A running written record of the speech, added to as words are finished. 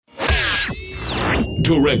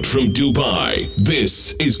Direct from Dubai,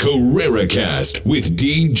 this is Karrera Cast with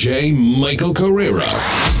DJ Michael Karrera,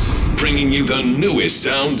 bringing you the newest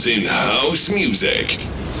sounds in house music.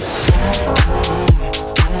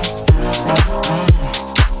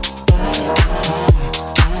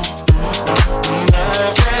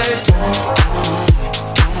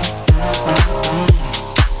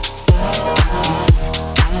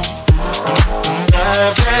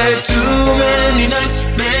 Too many nights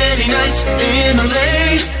in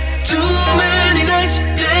LA. Too many nights,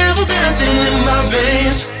 devil dancing in my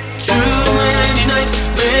veins. Too many nights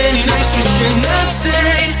wishing I'd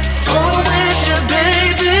stay home with you,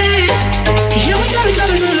 baby. Yeah, we got a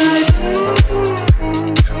good life.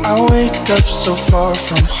 I wake up so far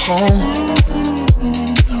from home,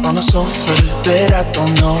 on a sofa that I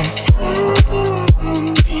don't know.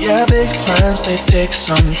 Yeah, big plans, they take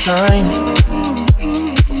some time.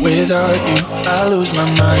 Without you, I lose my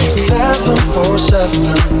mind.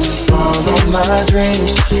 747 to follow my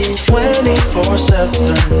dreams.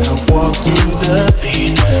 24/7, I walk to the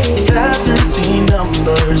beat. 17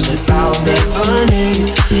 numbers that I'll never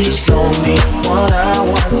need. There's only one I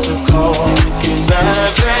want to call. Cause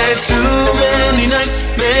I've had too many nights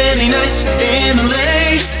in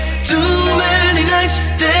LA. Too many nights,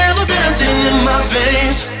 devil dancing in my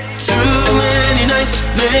veins. Too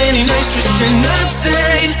many nights wishing I'd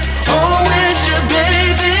stayed home with you,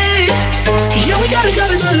 baby. Yeah, we got a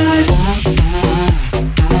good life.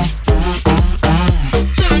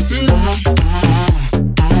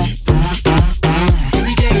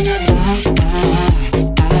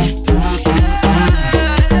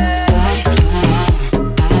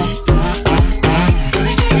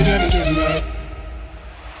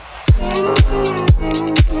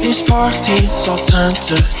 These parties all turn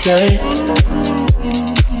today.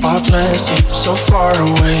 Our plans seem so far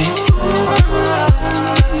away.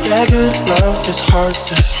 Yeah, good love is hard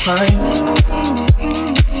to find.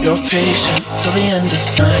 You're patient till the end of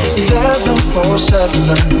time.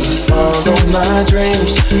 747 to follow my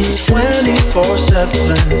dreams. 24/7,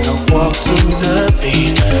 I walk to the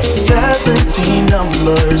beat. 17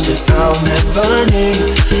 numbers that I'll never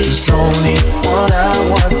need. There's only one I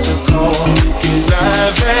want to call. Cause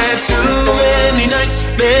I've had too many nights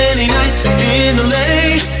in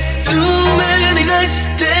LA. Too many nights,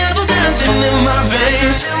 devil dancing in my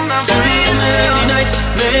veins. Too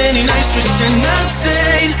many nights wishing I'd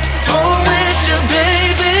stayed home with you,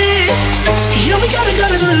 baby. Yeah, we got a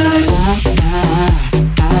good life.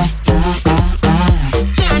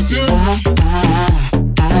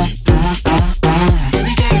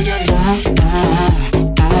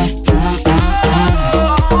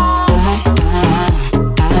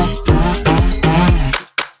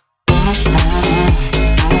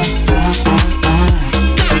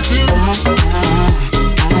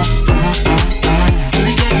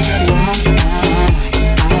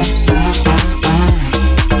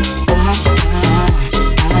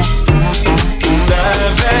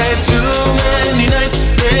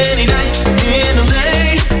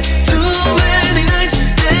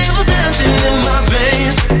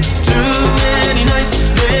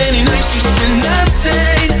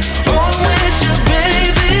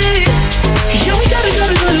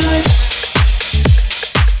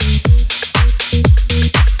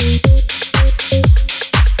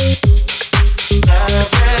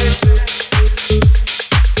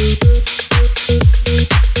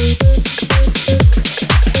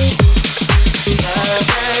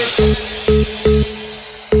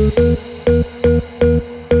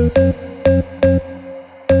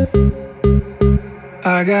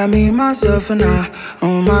 I got me, myself, and I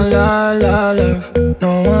on my love.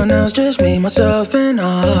 No one else, just me, myself, and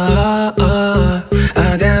I.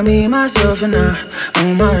 I got me, myself, and I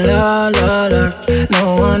on my love.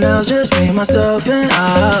 No one else, just me, myself, and I.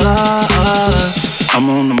 I'm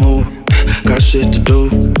on the move, got shit to do.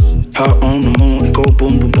 Hot on the moon, it go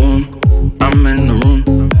boom, boom, boom. I'm in the room,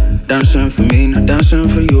 dancing for me, not dancing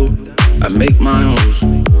for you. I make my own rules.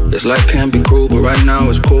 This life can be cruel, but right now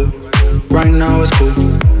it's cool. Right now it's cool.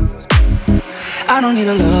 I don't need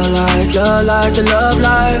a love life to love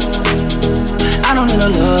life. I don't need a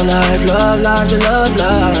love life to love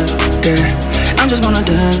life. Yeah, I'm just gonna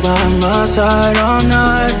dance by my side all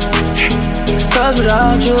night. Cause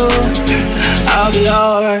without you, I'll be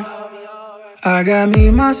alright. I got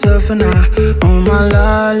me, myself, and I on my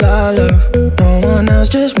love. No one else,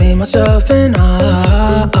 just me, myself, and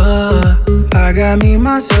I. I got me,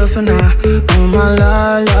 myself, and I on my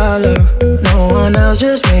love. No one else,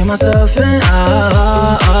 just me, myself, and I.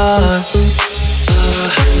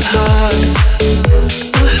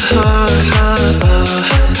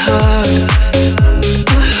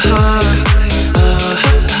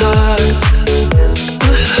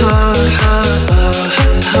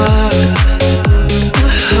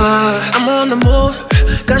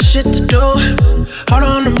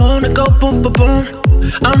 boom.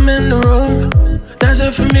 I'm in the room. Dance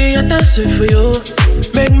it for me, I dance it for you.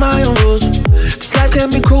 Make my own rules. This life can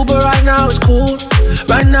be cruel, but right now it's cool.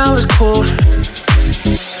 Right now it's cool.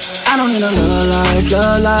 I don't need a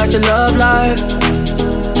love life to love life.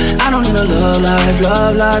 I don't need a love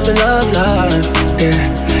life to love life.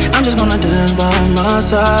 Yeah, I'm just gonna dance by my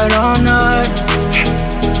side all night.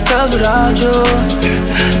 'Cause without you,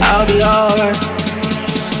 I'll be alright.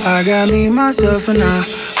 I got me, myself, and I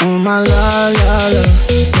on my la.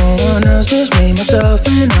 No one else, just me, myself,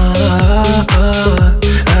 and I.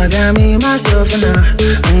 I got me, myself, and I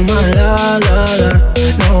on my la.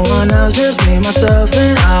 No one else, just me, myself,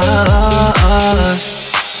 and I.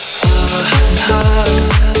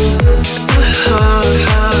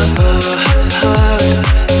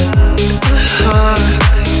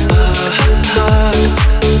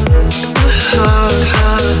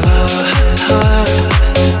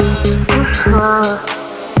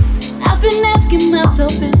 I've been asking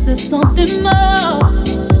myself, is there something more?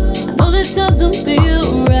 I know this doesn't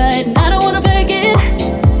feel right, and I don't wanna fake it.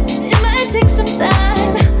 It might take some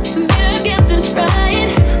time for me to get this right.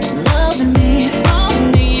 I'm loving me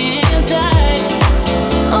from the inside.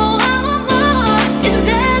 Oh, I want more. Is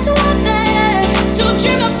there to want that? To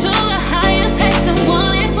dream up to the highest heights and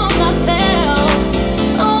want it for myself.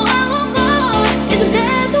 Oh, I want more. Is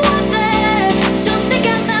there to want that? To think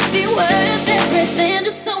I might be worth everything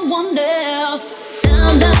to someone else.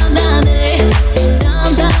 Down, down, down, day.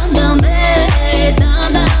 Down, down, down, day.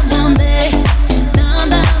 Down, down, down, day. Down,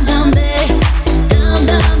 down, down, day. Down,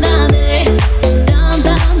 down, down, day. Down,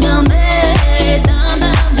 down, down, day. Down,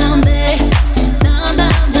 down, down, day. Down,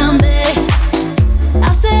 down, down, day.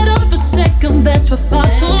 I settled for second best for far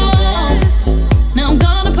too long. Now I'm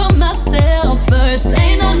gonna put myself first.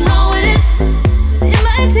 Ain't nothing wrong with it. It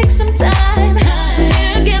might take some time for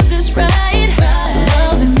me to get this right.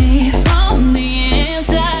 Loving me from the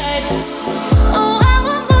inside. Oh, I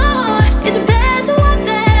want more. Is there to want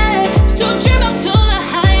that? To dream up to the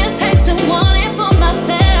highest heights and want it for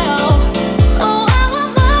myself. Oh, I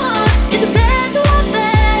want more. Is there to want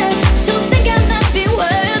that? To think I might be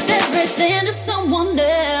worth everything to someone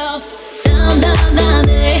else. Down, down, down,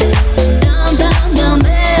 day. Down, down, down,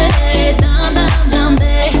 day. Down, down, down,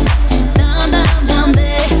 day. Down, down, down,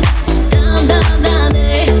 day. Down, down, down,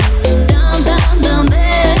 day. Down, down, down,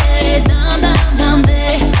 day. Down, down, down,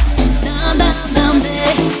 day. Down, down, down,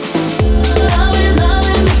 day. Loving,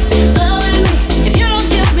 loving me, loving me. If you don't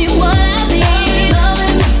give me what I need,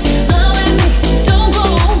 loving me, don't go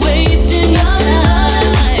wasting your time.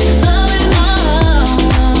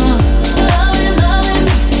 Loving, loving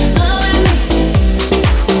me, loving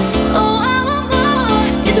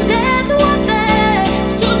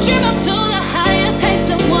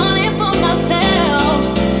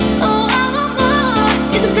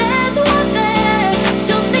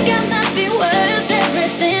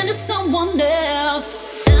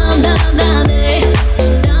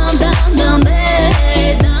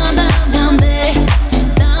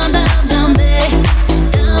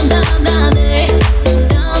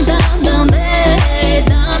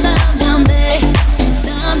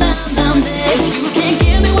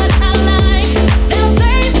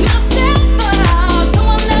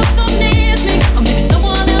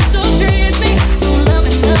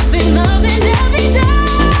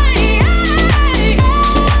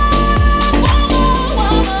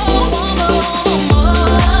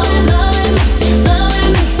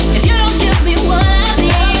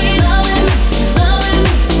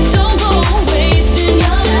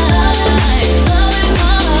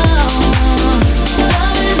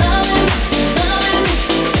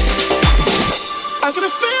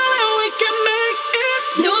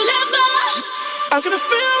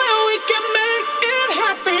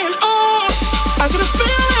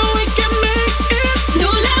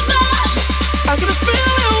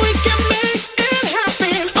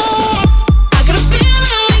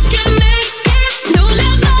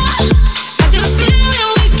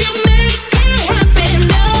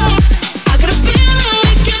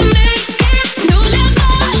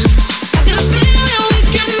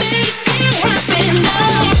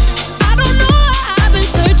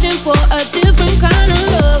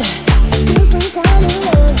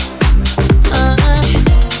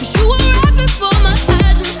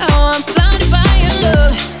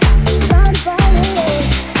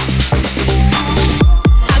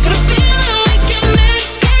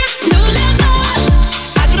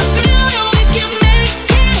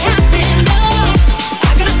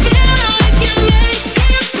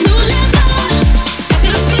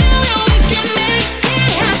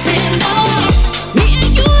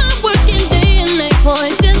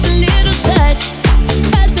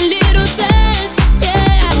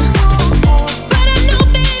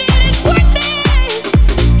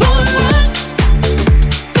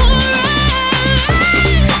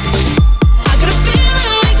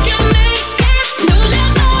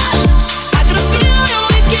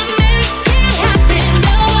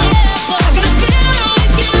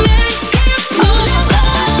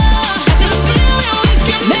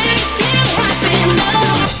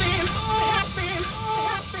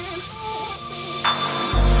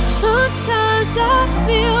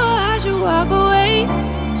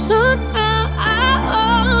Somehow I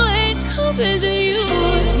always come with you.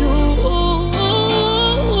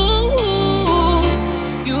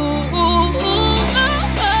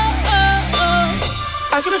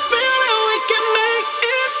 I got a feeling we can make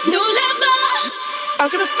it. New level. I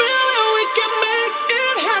got a feeling we can make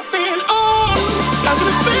it happen. Oh, I got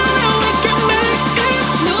a feeling we can make it.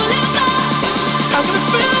 New level. I got a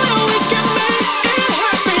feeling we can make it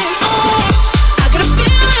happen. Oh, I got a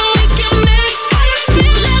feeling we can make it. I got a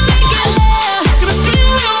feeling we can. I got a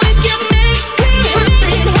feeling we can make it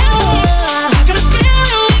happen. Oh, I got a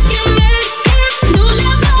feeling we can make it. New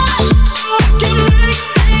level. We can make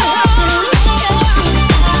it happen.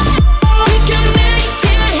 We can make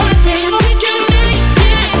it happen. We can make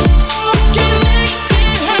it. We can make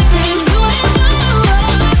it happen. New level.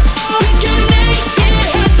 We can make it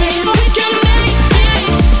happen. We can make it.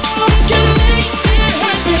 We can make it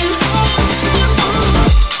happen.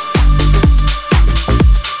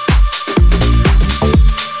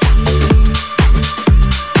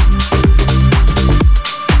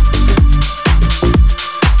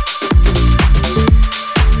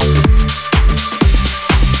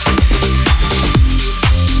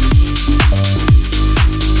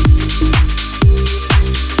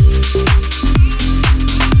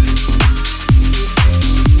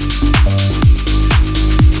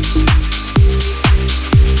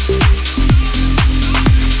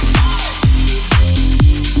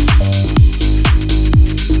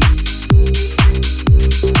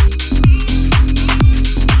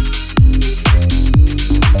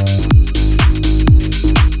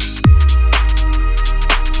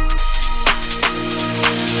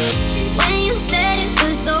 When you said it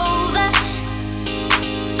was over,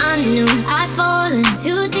 I knew I'd fallen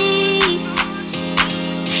too deep.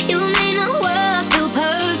 You made my world feel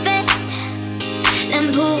perfect, then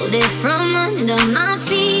pulled it from under my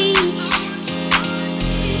feet.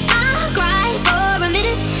 I cried for a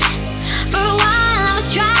minute, for a while I was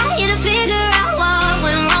trying to figure out what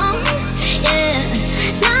went wrong. Yeah,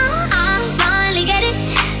 now I finally get it,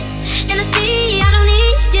 and I see I don't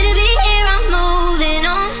need you to be here. I'm moving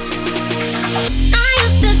on. I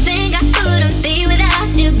used to think I couldn't be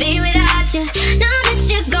without you, be without you. Now that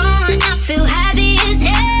you're gone, I feel happy as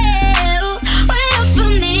hell. Wait up for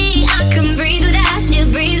me, I can breathe without you,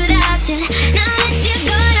 breathe without you. Now that you're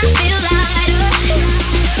gone, I feel lighter.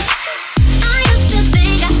 I used to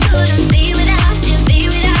think I couldn't be without you, be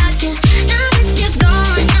without you. Now that you're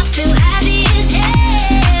gone, I feel happy as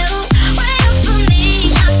hell. Wait up for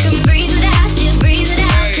me, I can breathe without you, breathe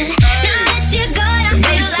without you. Now that you're gone, I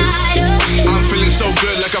feel lighter. I'm feeling so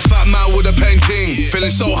good like a fat man with a painting.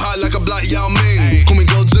 Feeling so high like a black Yao Ming. Call me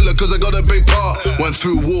Godzilla cause I got a big part. Went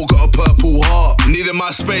through war, got a purple heart. Needed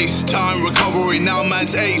my space, time, recovery. Now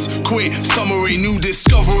man's ace, quit, summary, new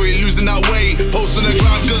discovery. Losing that weight, post on the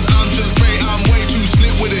ground cause I'm just great. I'm way too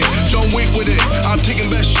slick with it, John Wick with it. I'm taking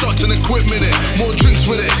best shots and equipment it. More drinks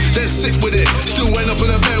with it, they're sick with it. Still went up in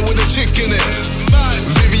a bed with a chick in it.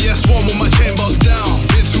 VVS one with my chain boss down.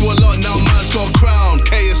 Been through a lot, now man's got a crown.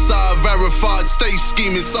 KSI verified, stay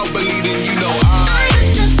scheming, stop believing, you know I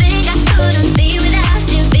used to think I couldn't be without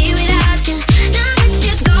you, be without you. Now that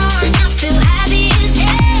you're gone, I feel happy as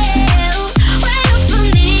hell. Wait up for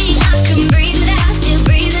me, I can breathe without you,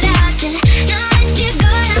 breathe without you. Now that you're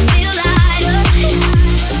gone, I feel lighter.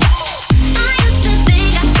 I used to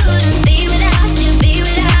think I couldn't be without you, be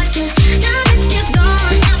without you. Now that you're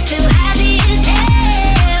gone, I feel happy as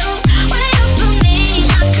hell. Wait up for me,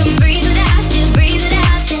 I can breathe without you, breathe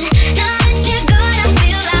without you. Now that you're gone, I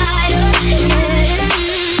feel lighter.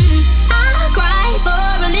 I cried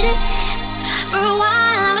for a minute, for a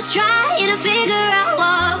while I was trying to figure out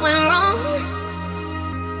what went wrong.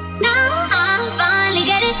 Now I finally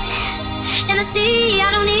get it, and I see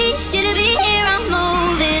I don't need you to be here. I'm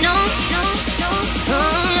moving on. Oh,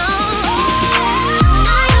 no.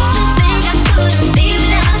 I used to think I couldn't be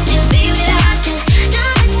without you, be without you. Now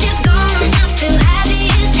that you're gone, I feel happy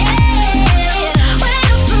as hell. Wait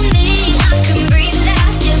up for me, I can breathe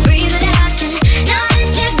without you, breathe without you. Now that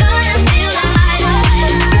you're gone, I feel lighter.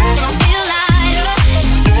 Feel lighter.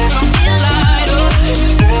 Feel lighter.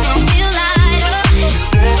 Feel lighter.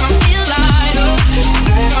 Feel lighter.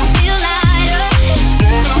 Feel lighter.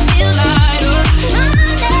 Feel lighter.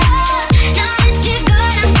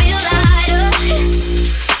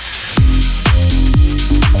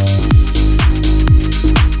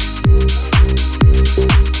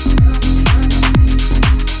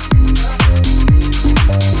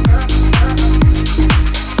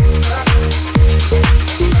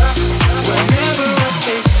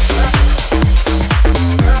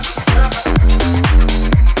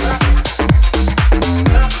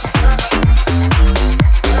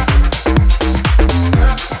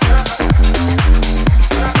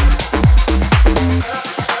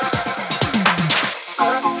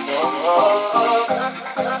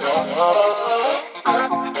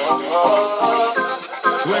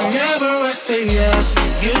 Whenever I say yes,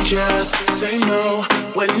 you just say no.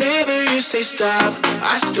 Whenever you say stop,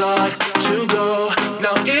 I start to go.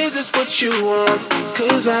 Now is this what you want?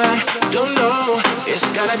 Cause I don't know. It's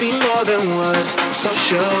gotta be more than words, so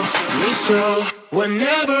show me so.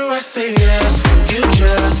 Whenever I say yes, you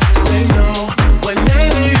just say no.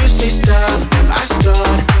 Whenever you say stop, I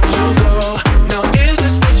start to go. Now is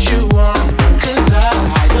this what you want? Cause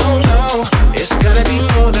I don't know. It's gotta be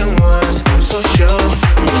more than words, so show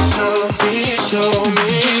me so. Me so,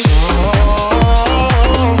 me so.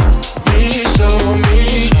 Me so, me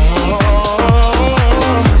so.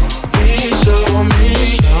 Me so, me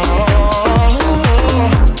so.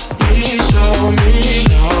 Me so, me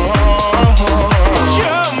so.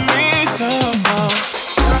 Show me so.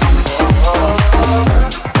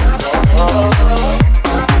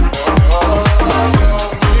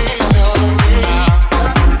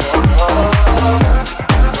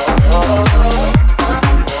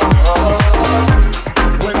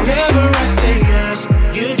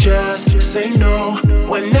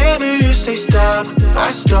 Say stop, I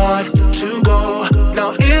start to go.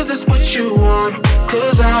 Now is this what you want?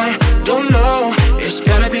 Cause I don't know. It's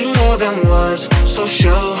gotta be more than words, so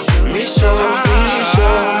show me so. Me so,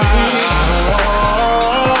 me so.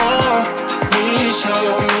 Me so,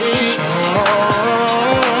 me so.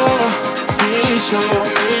 Me so,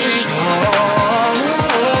 me so.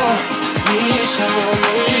 Me so,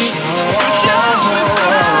 me so. Show me so.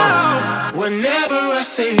 Whenever I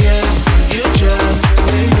say yes, you just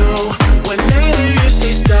say no. Whenever you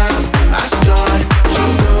say stop, I start to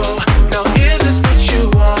go. Now is this what you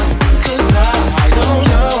want? Cause I don't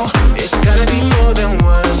know. It's gotta be more than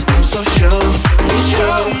words, so show me,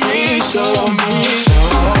 show me, show me,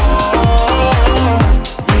 show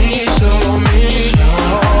me, show me,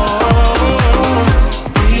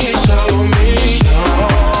 me, show me, me,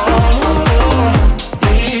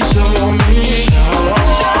 show me,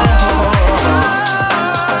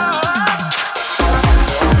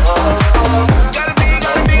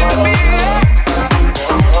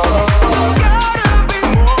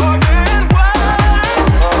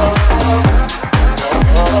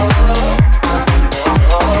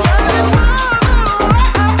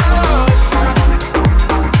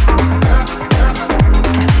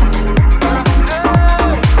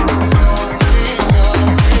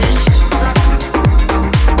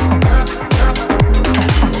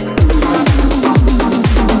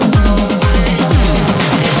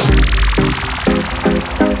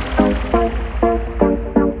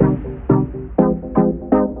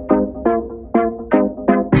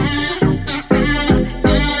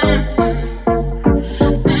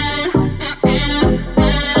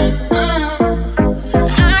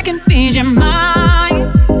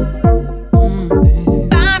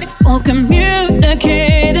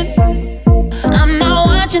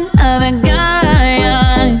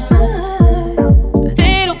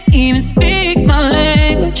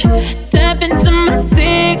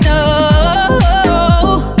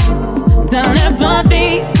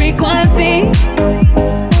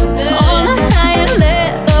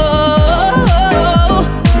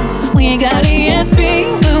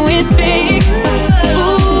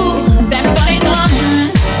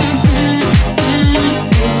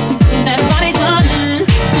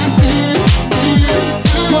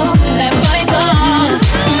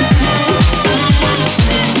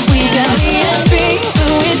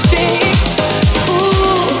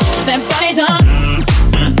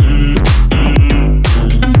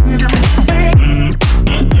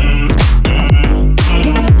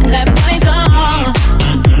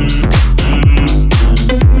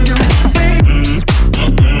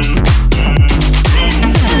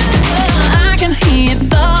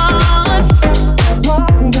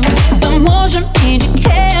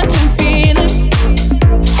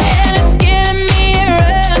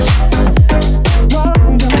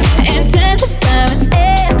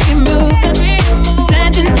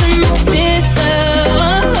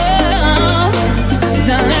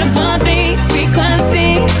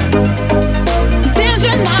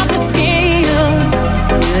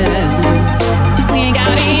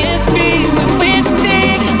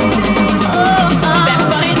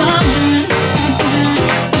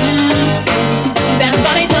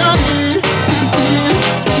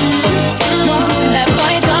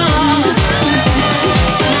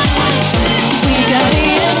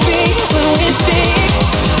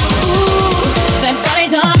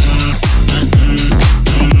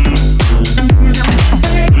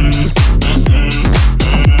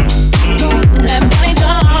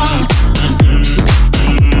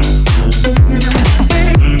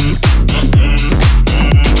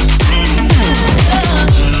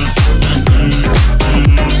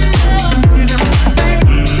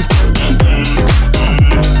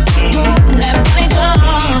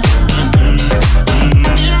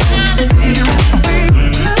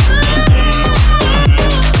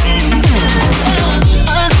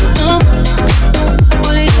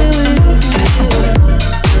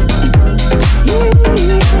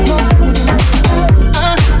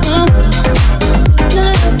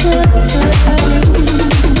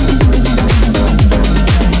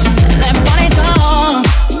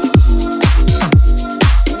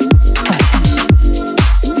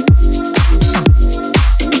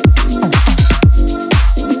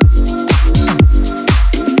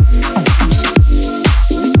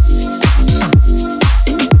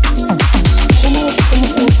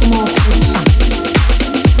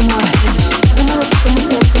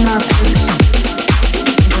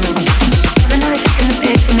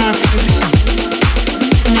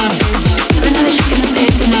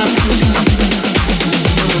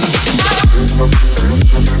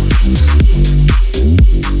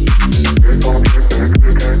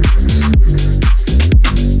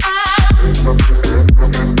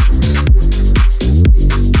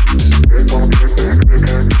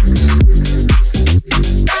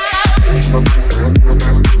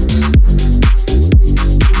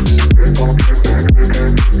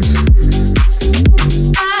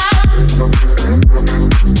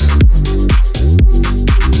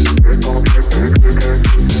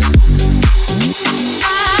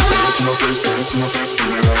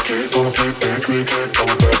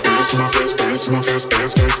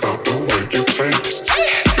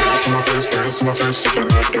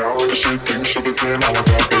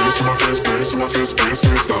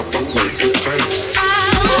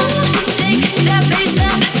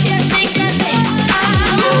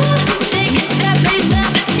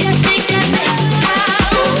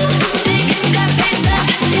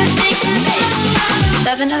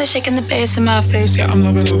 Loving how they're shaking the bass in my face. Yeah, I'm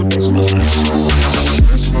loving all the bass in my face.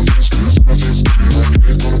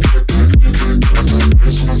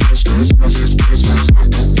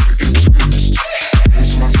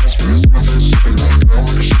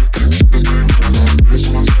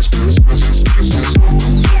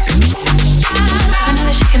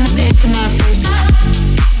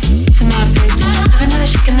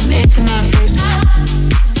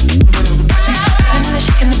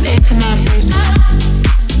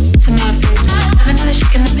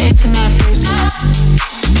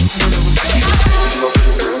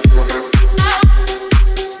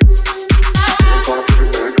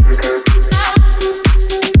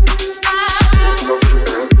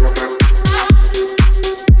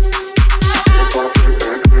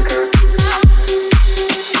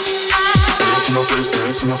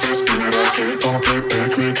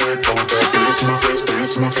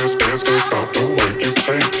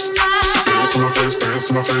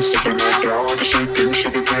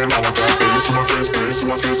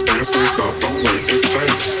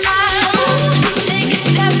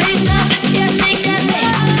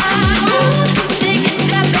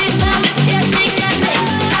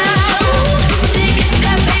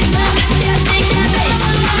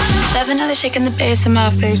 Shaking the bass in my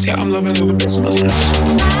face, yeah, I'm loving all the bass in my face.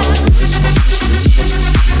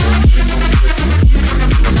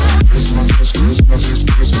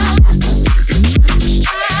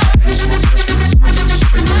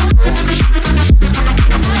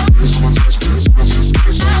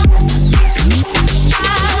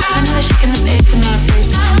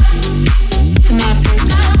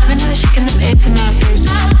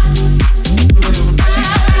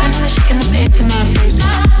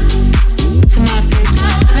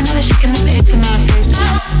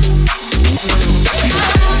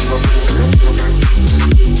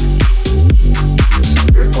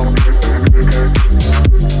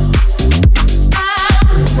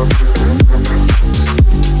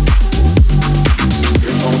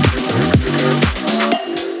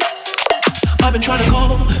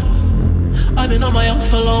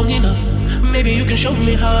 Show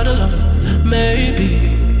me how to love.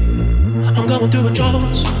 Maybe I'm going through a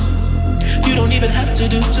drought. You don't even have to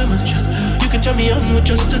do too much. You can turn me on with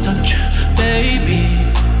just a touch, baby.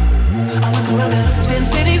 I look around and since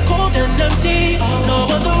city's cold and empty, no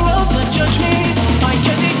one's around to judge me. I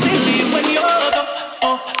can see clearly when you're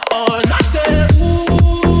gone. And I said,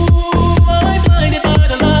 ooh, I'm blinded by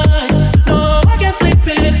the lights. No, I can't sleep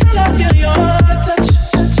until I feel your touch.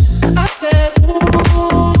 I said,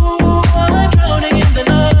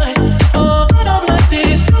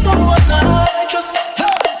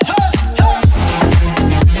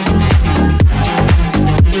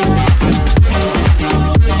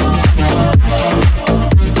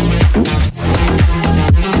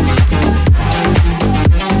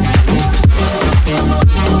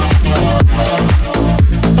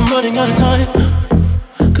 out of time,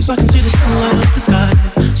 'cause I can see the sun light up the sky.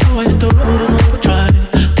 So I hit the road and overdrive,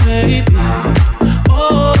 baby.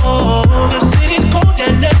 Oh, the city's cold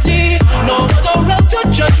and empty. No one's around to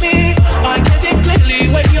judge me. I can see clearly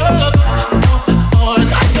when you're gone.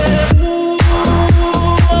 And I said, ooh,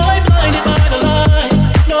 I'm blinded by the lights.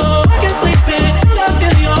 No, I can't sleep until I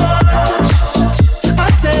feel your touch. I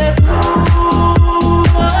said, ooh,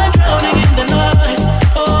 I'm drowning in the night.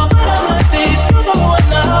 Oh, but I'm like this, you're the one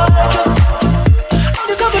now. I'm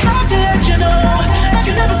just coming back to let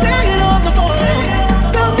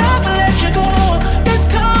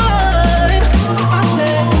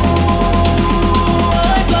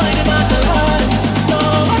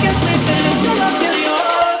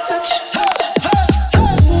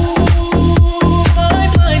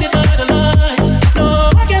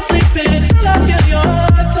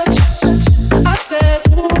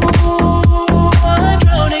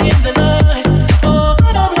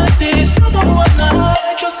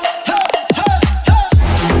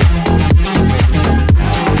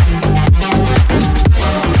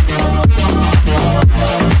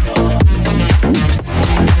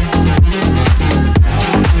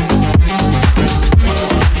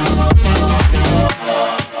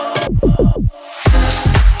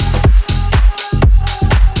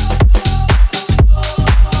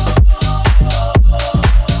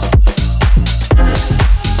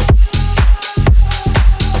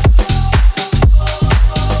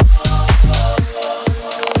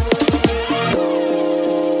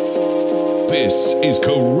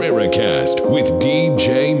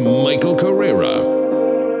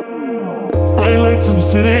in the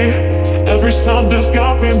city. Every sound has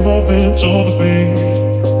got me moving to the beat.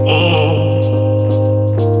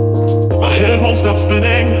 My head won't stop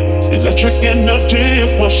spinning. Electric energy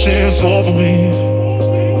washes over me.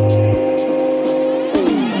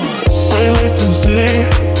 Lights in the city.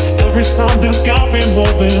 Every sound has got me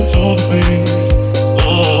moving to the beat.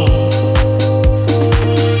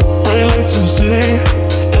 Lights in the city.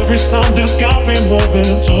 Every sound has got me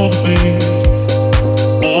moving to the beat.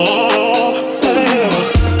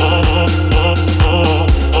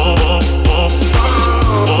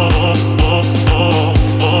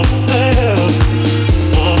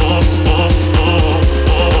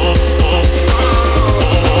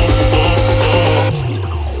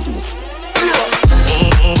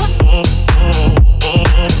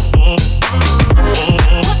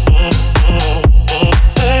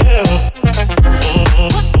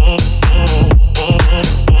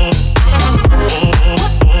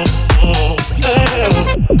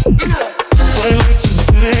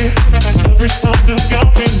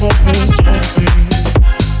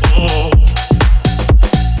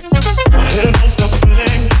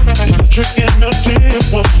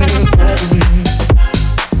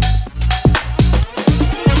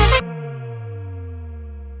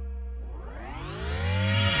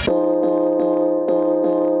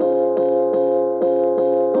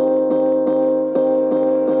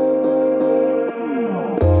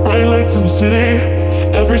 Lights in the city.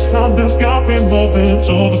 Every sound has got me moving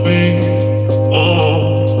to the beat.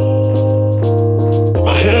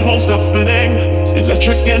 My head won't stop spinning.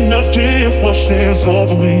 Electric energy washes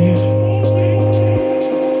over me.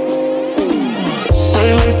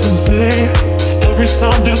 Lights in the city. Every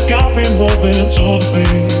sound has got me moving to the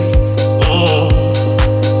beat.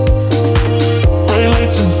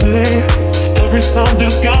 Lights in the city. Every sound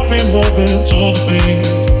has got me moving to the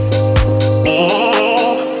beat.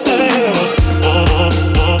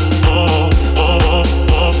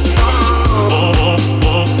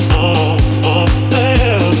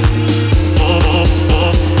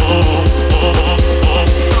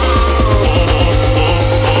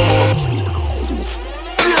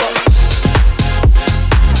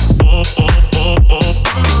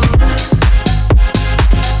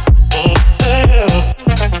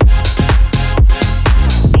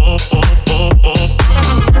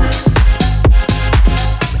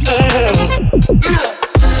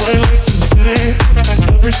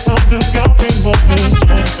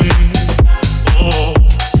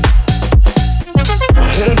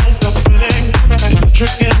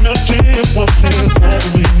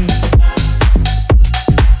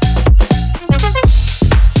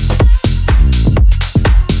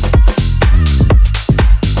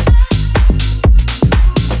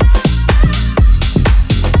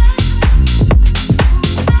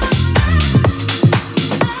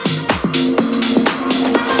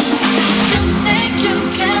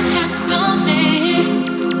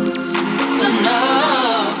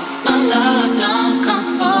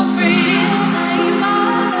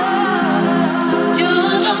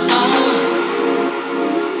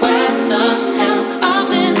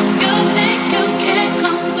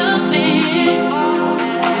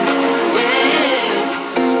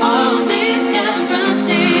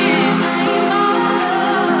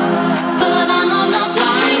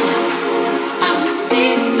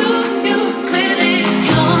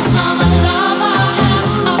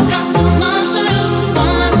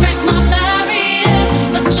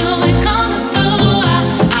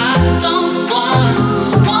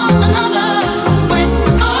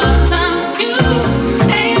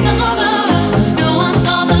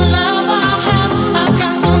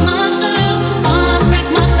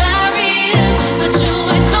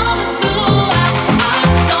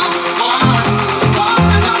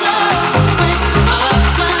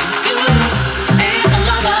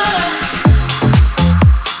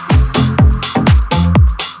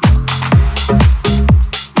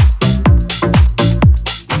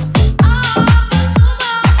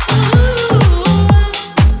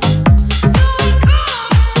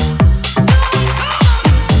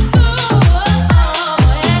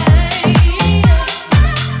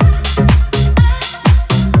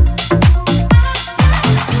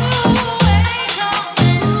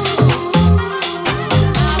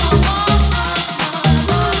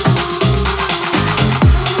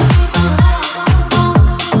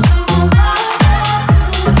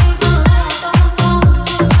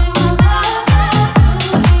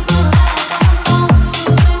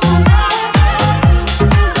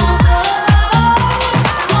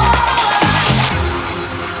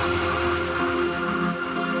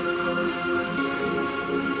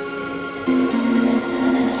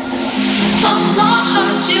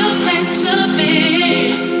 you claim to be.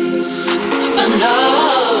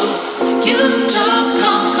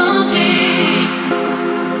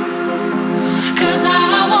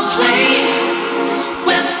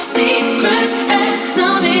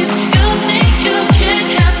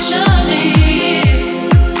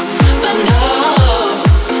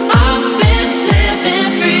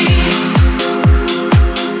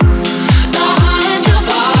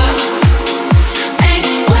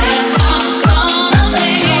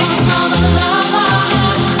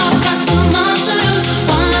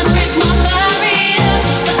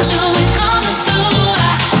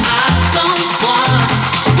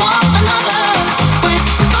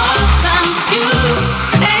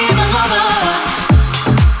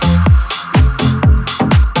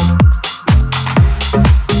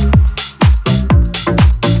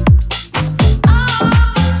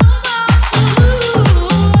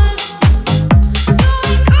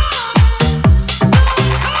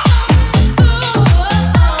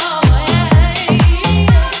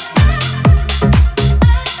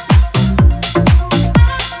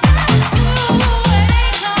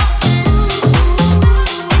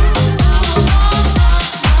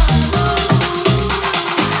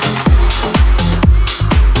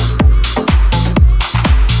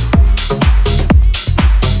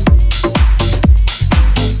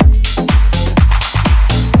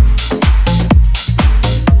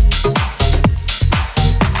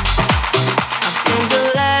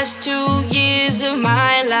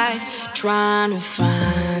 trying to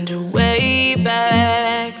find a way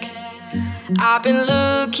back. I've been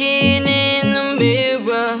looking in the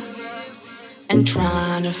mirror and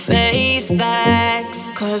trying to face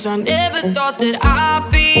facts. 'Cause I never thought that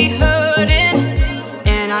I'd be hurting,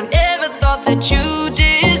 and I never thought that you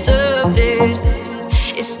deserved it.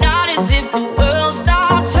 It's not as if the world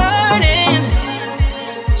stopped turning.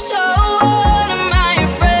 So what am I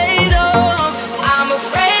afraid of? I'm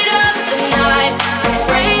afraid of the night,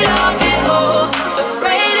 afraid of it all,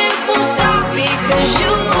 afraid it won't stop because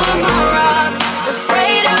you are my rock,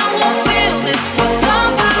 afraid I won't feel this with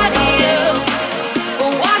somebody else.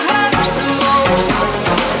 But what hurts the most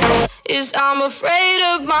is I'm afraid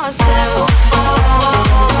of myself.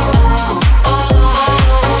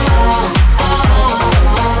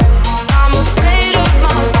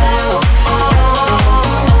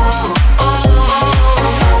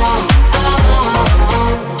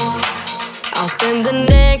 Spend the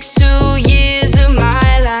next 2 years of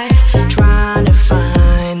my life trying to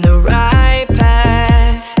find the right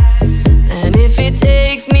path. And if it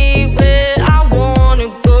takes me where I wanna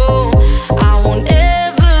go, I won't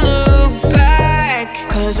ever look back.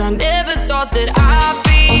 'Cause I never thought that I'd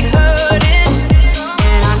be hurting,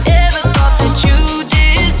 and I never thought that you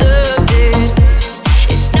deserved it.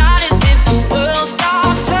 It's not as if the world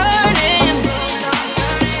stopped turning.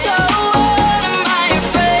 So what am I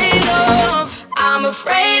afraid of? I'm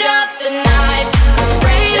afraid of the night,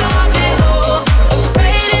 afraid of it all,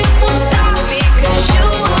 afraid it won't stop because you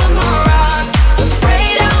are my rock,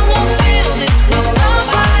 afraid I won't feel this with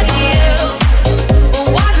somebody else. But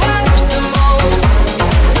what hurts the most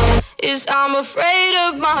is I'm afraid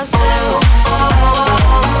of myself.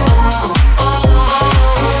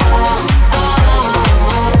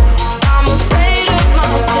 I'm afraid of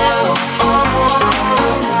myself.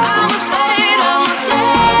 I'm afraid of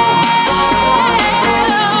myself.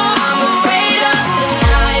 I'm afraid of the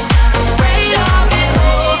night, afraid of it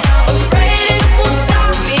all, afraid it won't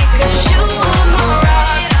stop because you are my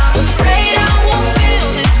rock, afraid I won't feel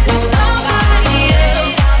this with somebody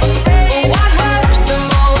else. But what hurts the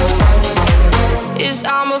most is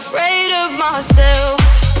I'm afraid of myself.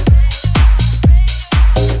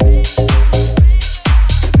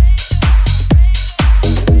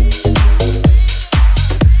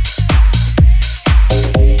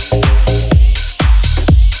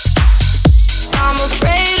 I'm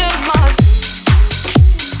afraid of myself.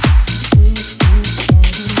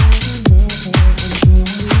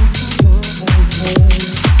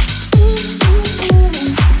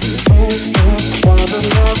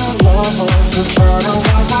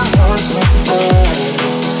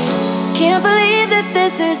 Can't believe that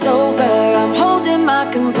this is over. I'm holding my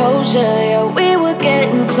composure. Yeah, we were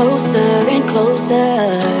getting closer and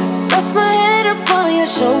closer. Rest my head upon your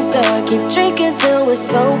shoulder. Keep drinking till we're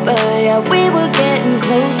sober. Yeah, we were getting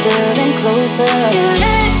closer and closer. You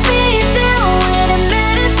let me down when it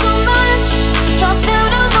mattered so much. Dropped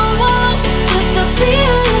down on the walls just to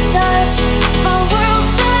feel your touch. My world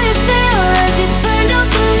stood still as you turned up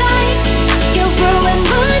the light. You ruined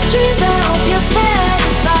my dreams. I hope you're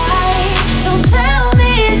satisfied. Don't tell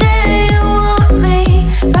me that you want me.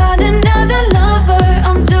 Find another lover.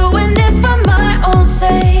 I'm doing this for my own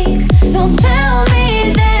sake. Don't tell me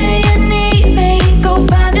that you need me.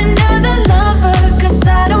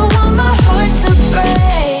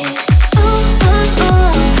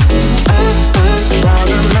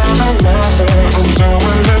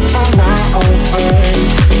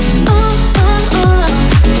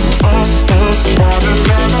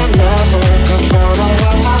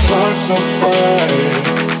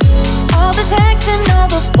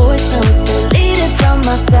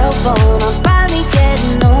 phone. I'm finally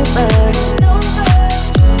getting over.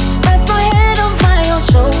 Rest my head on my own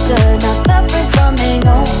shoulder. Not suffering from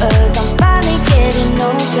hangovers. I'm finally getting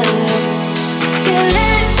over. You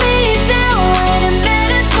let me down when it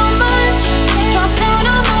mattered so much. Dropped down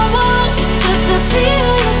on my walls just to feel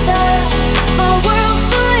your touch. My world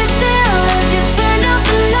stood still as you turned out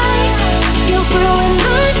the light. You ruined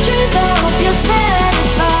my dreams. I hope you're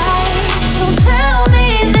satisfied. Don't tell me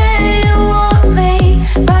that you want me.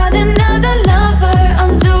 Find another life.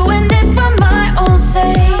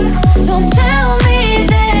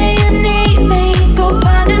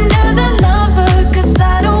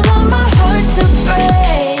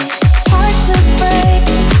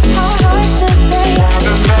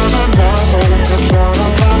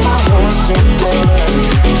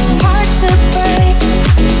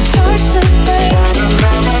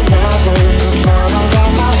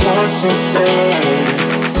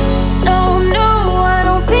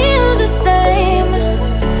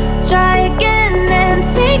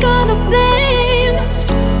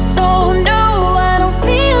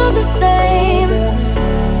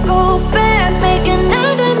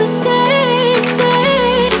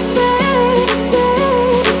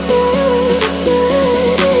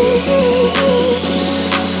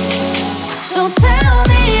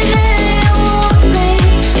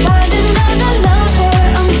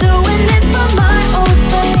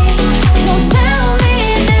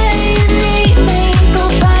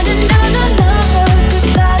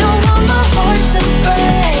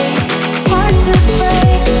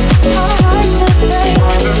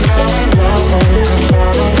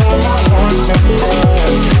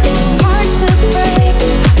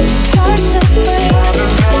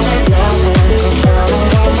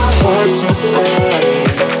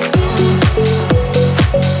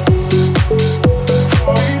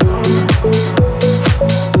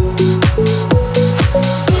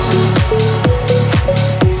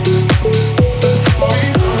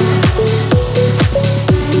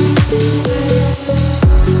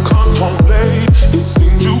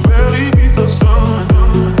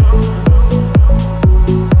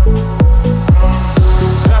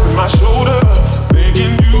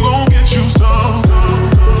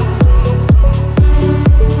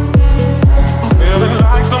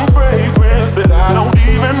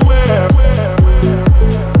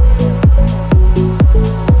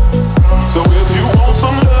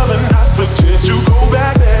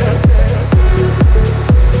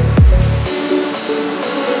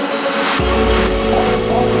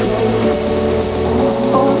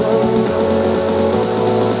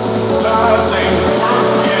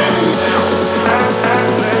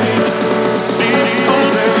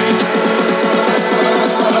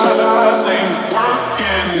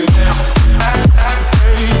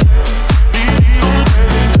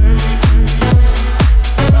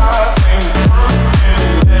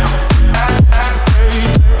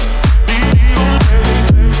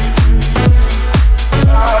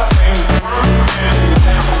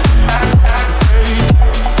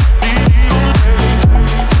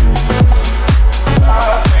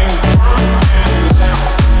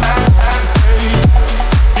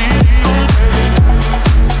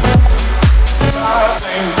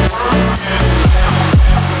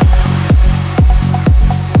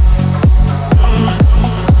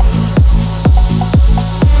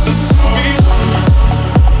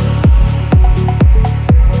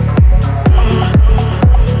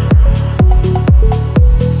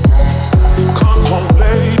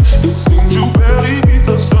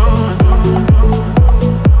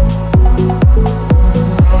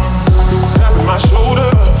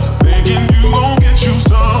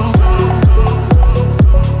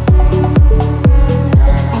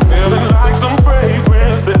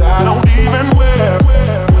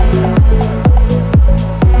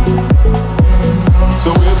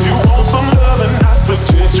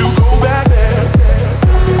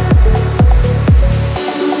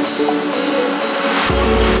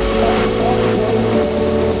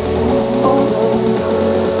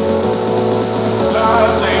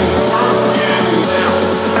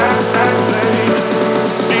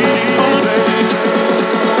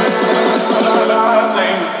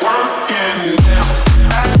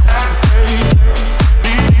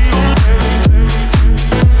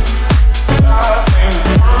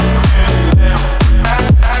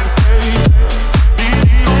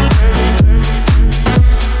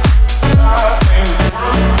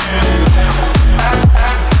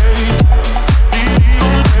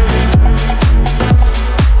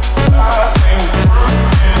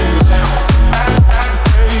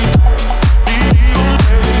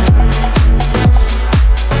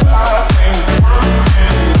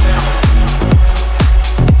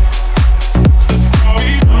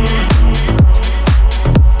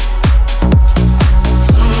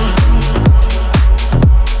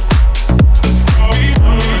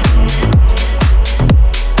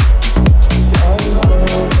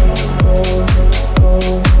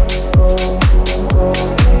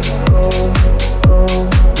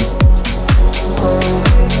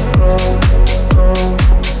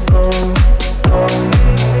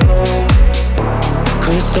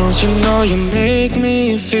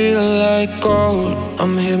 gold.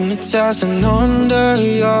 I'm hypnotized and under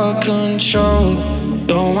your control.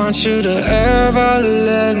 Don't want you to ever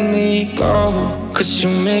let me go. 'Cause you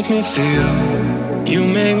make me feel, you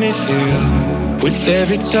make me feel. With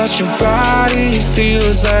every touch your body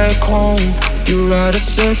feels like home. You write a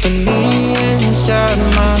symphony inside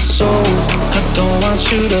my soul. I don't want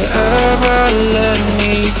you to ever let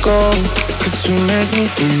me go. 'Cause you make me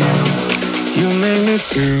feel, you make me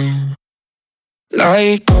feel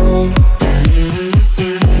like gold.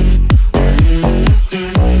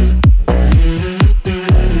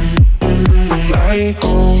 Like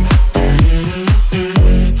gold.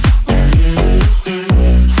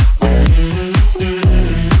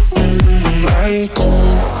 Like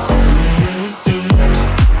gold.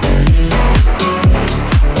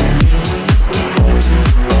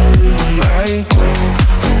 Like gold.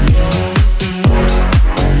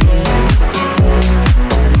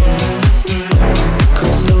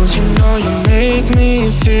 Don't you know you make me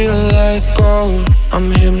feel like gold? I'm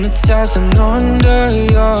hypnotized and under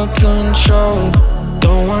your control.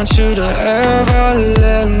 Don't want you to ever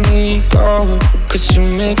let me go. 'Cause you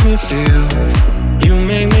make me feel, you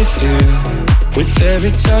make me feel. With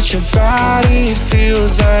every touch your body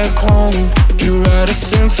feels like home. You write a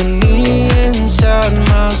symphony inside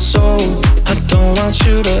my soul. I don't want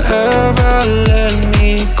you to ever let me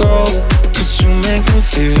go. 'Cause you make me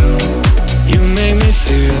feel, you make me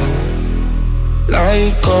feel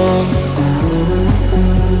like gold.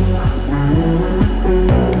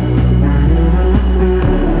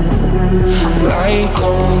 Like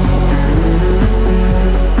gold.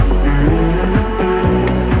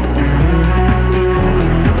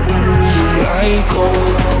 Like gold.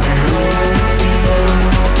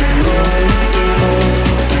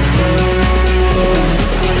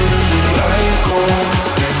 Like gold.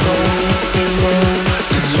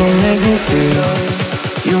 'Cause you make me feel,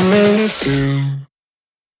 you make me feel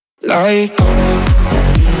like gold.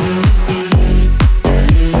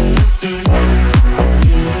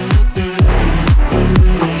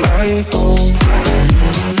 Like gold.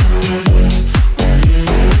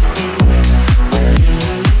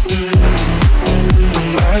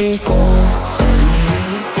 Like gold.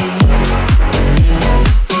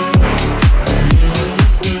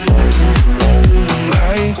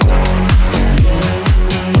 Like gold.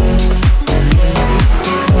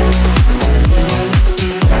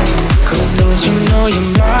 Don't you know your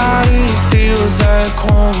body feels like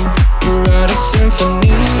home? You write a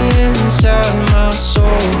symphony inside my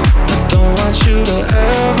soul. I don't want you to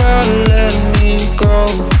ever let me go.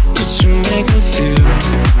 'Cause you make me feel,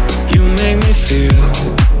 you make me feel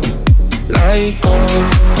like gold.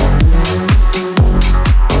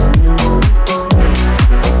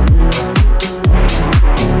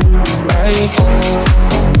 Like gold.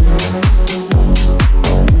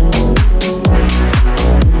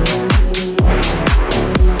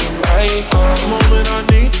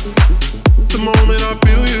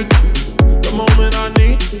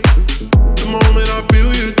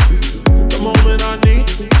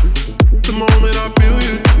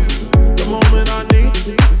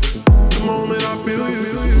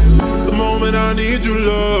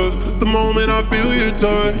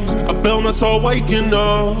 I feel my soul waking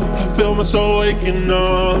up, I feel my soul waking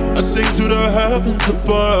up. I sing to the heavens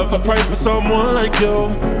above, I pray for someone like you.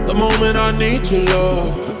 The moment I need your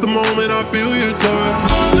love, the moment I feel your touch.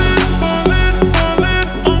 Falling, falling, falling,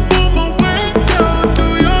 I'm on my way down to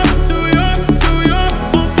you, to you, to you.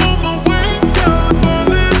 I'm on my way down.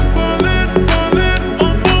 Falling, falling, falling,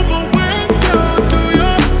 I'm on my way down to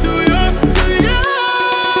you, to you, to you.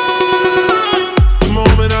 The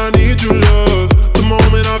moment I need your love, the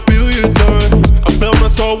moment I feel your touch. I feel my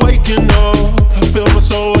soul waking up, I feel my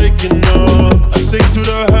soul waking up. I sing to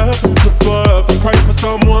the heavens above, I pray for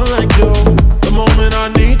someone like you. The moment I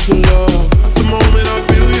need your love, the moment I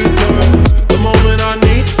feel your touch. The moment I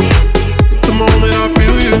need, the moment I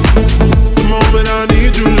feel you. The moment I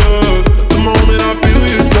need your love, the moment I feel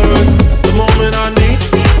your touch. The moment I need,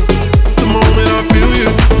 the moment I feel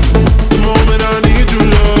you. The moment I need your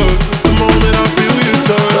love, the moment I feel your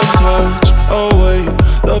touch. The touch away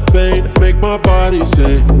the pain, make my body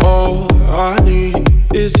say, all I need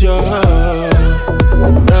is your love.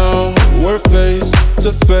 Now we're face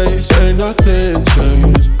to face, ain't nothing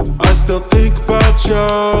changed. I still think about you.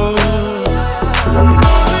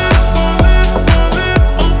 Falling, falling, falling,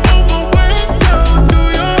 I'm on my way down to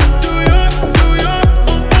you, to you, to you.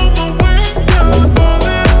 I'm on my way down.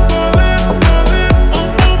 Falling, falling, falling, I'm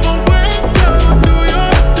on my way down to you,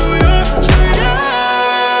 to you, to you.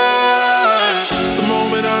 The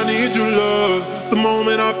moment I need your love, the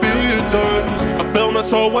moment I feel your touch. I feel my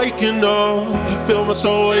soul waking up, I feel my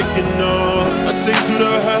soul waking up. I sing to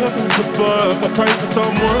the heavens above. I pray for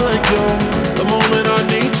someone like you. The moment I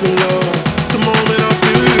need your love, the moment I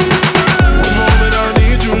feel you. The moment I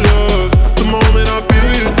need your love, the moment I feel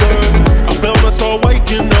you touch. I feel my soul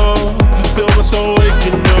waking up. I feel my soul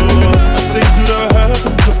waking up. I sing to the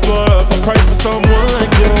heavens above. I pray for someone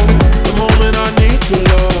like you. The moment I need your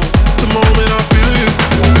love, the moment I feel you.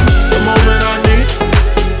 The moment I need,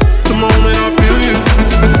 the moment I feel you.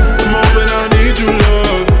 The moment I need your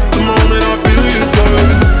love, the moment I feel you touch.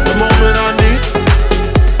 The moment I need,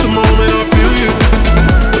 the moment I feel you.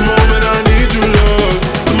 The moment I need your love,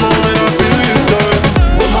 the moment I feel you touch.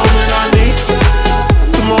 The moment I need,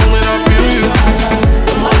 the moment I feel you.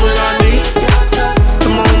 The moment I need, the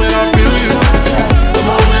moment I feel you. The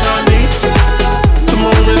moment I need, the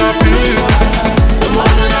moment I feel you. The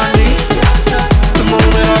moment I need, the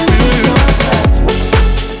moment I feel you.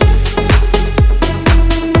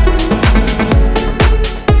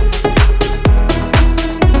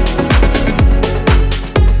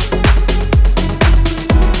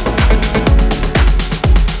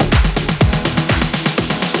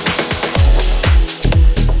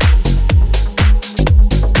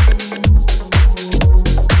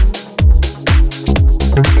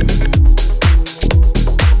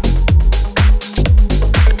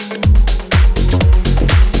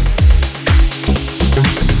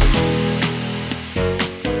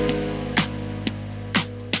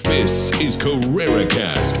 This is Karrera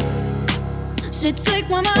Cast. She take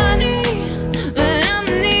my money when I'm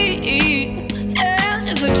in need. Yeah,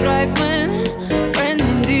 she's a trifling friend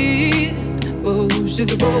indeed. Oh,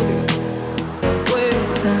 she's a gold digger. Way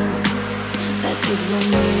of time that takes on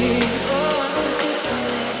me. Oh, that takes on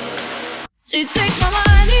me. She takes my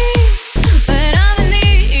money when I'm in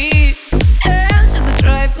need. Yeah, she's a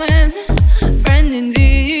trifling friend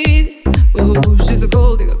indeed. Oh, she's a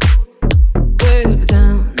gold digger. Way of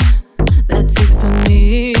time that takes on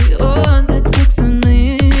me. Oh, that takes on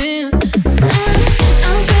me.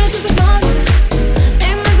 I'm saying she's a gold digger.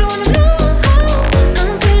 Ain't messing with the blue.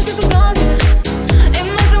 I'm saying she's a gold digger. Ain't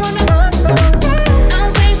messing with the blue. I'm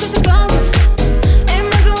saying she's a gold digger. Ain't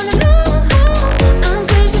messing with the blue. I'm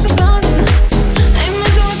saying she's a gold digger. Ain't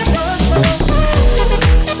messing with the blue.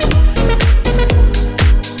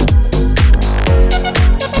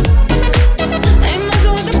 Ain't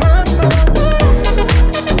messing with the blue.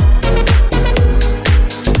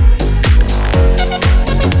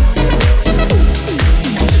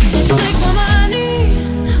 Take my money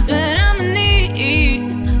when I'm in need.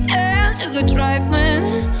 Yeah, she's a trifling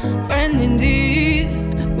friend indeed.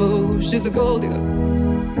 Oh, she's a gold digger.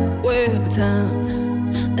 Way of town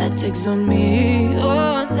that takes on me.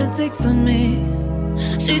 Oh, that takes on me.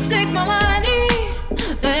 She take my money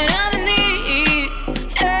when I'm in need.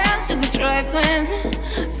 Yeah, she's a trifling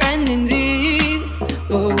friend indeed.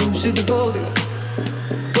 Oh, she's a gold digger.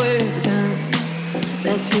 Way of town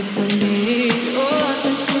that takes on me. Oh,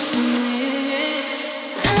 that takes on me.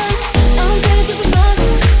 I'm saying she's a gold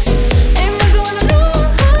digger. Ain't messing with the blue.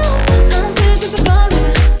 I'm saying she's a gold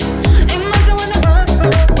digger. Ain't messing with the blue.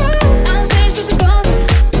 I'm saying she's a gold digger.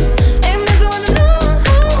 Ain't messing with the blue.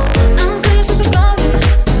 I'm saying she's a gold digger.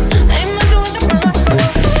 Ain't messing with the blue.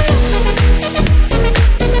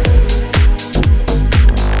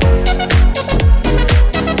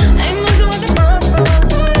 Ain't messing with the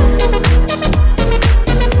blue.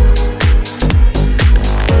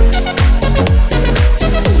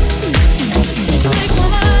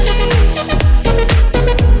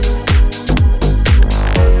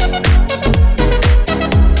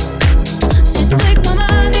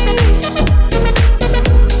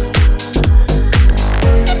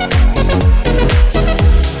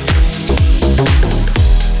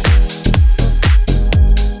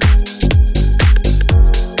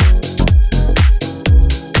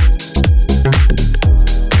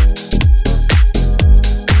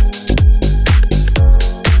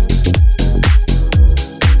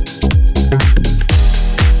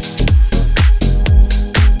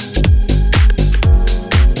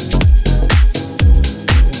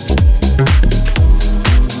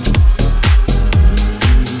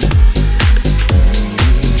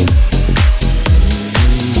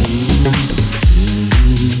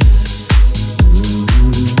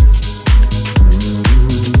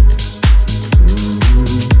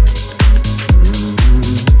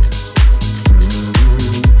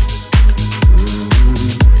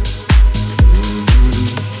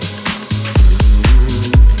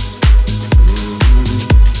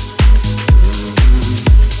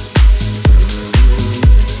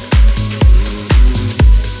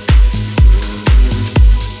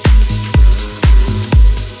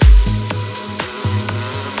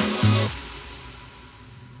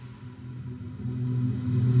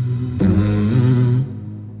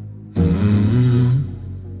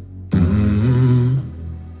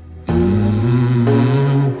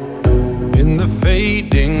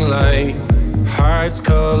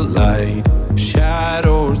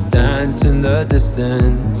 in the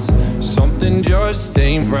distance. Something just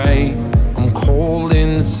ain't right. I'm cold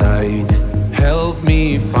inside. Help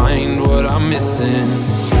me find what I'm missing.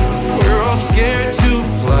 We're all scared to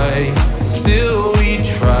fly, still we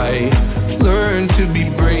try. Learn to be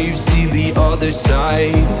brave, see the other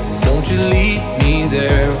side. Won't you lead me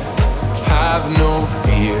there? Have no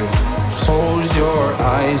fear. Close your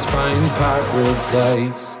eyes, find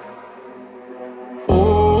paradise.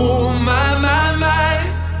 Oh my, my, my.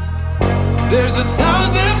 There's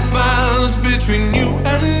 1,000 miles between you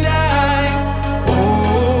and I.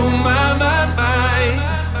 Oh my, my, my.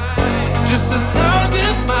 Just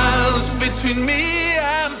 1,000 miles between me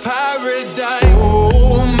and paradise.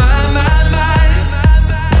 Oh my, my, my.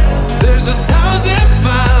 There's 1,000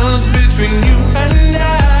 miles between you and I.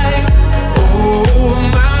 Oh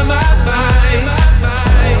my, my, my.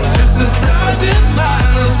 Just 1,000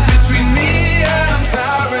 miles between me and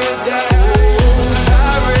paradise.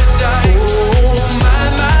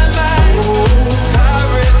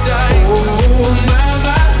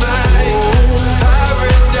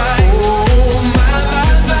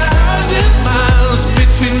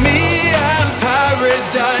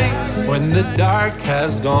 When the dark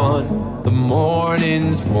has gone, the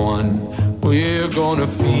morning's won. We're gonna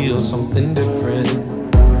feel something different.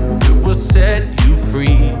 It will set you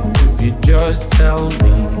free if you just tell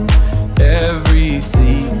me every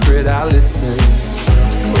secret I listen.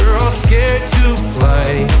 We're all scared to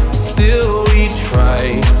fly, still we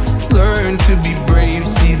try. Learn to be brave,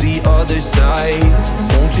 see the other side.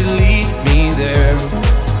 Won't you lead me there?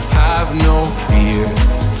 Have no fear.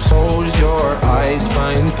 Close your eyes,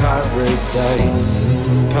 find paradise,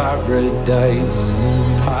 paradise,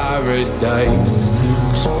 paradise.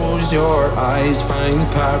 Close your eyes, find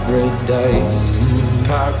paradise,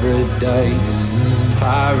 paradise,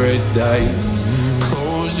 paradise.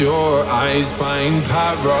 Close your eyes, find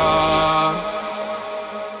para.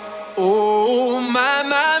 Oh my,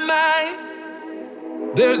 my, my.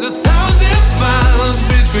 There's 1,000 miles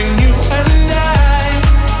between you and I.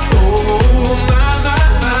 Oh my.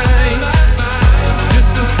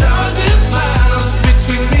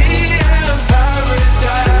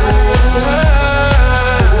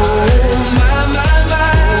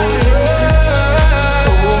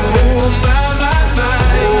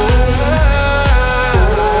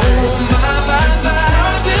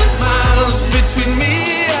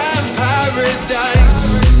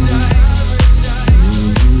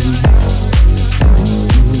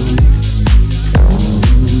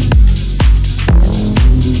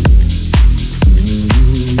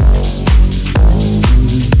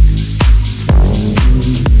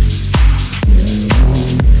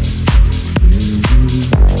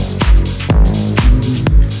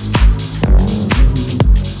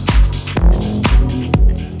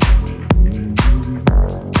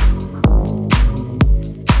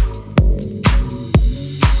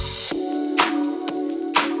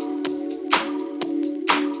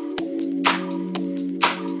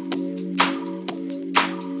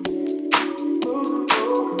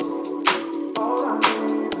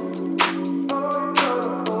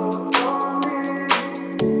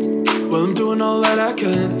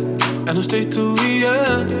 And I'll stay till the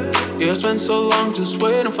end. Yeah, I spent so long just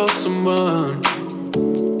waiting for someone.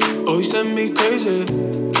 Oh, you sent me crazy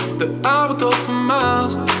that I would go for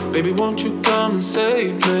miles. Baby, won't you come and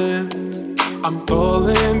save me? I'm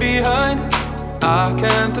falling behind, I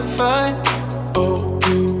can't define. Oh,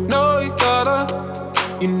 you know you got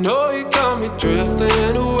me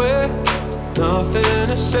drifting away. Nothing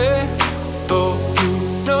to say. Oh, you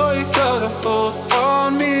know you gotta hold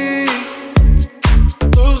on me.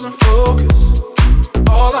 Losing focus,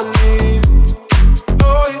 all I need.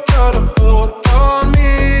 Oh, you gotta hold on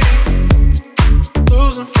me.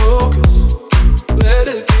 Losing focus, let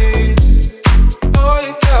it be. Oh,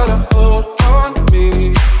 you gotta hold on me.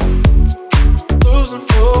 Losing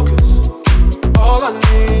focus, all I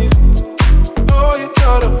need. Oh, you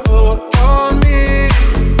gotta hold on me.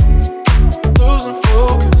 Losing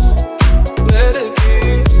focus, let it be.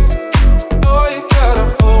 Oh, you gotta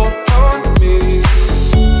hold on me.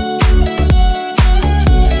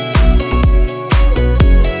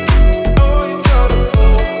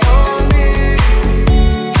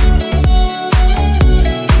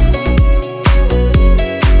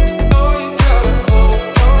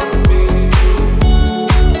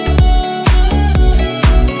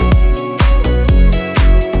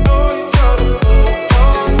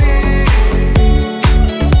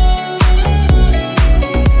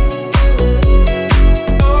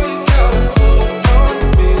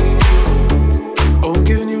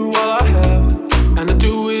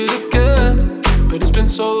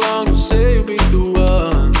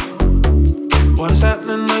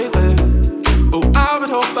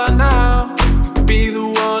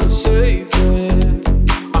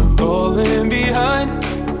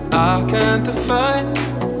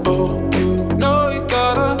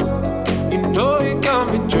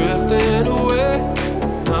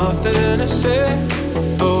 say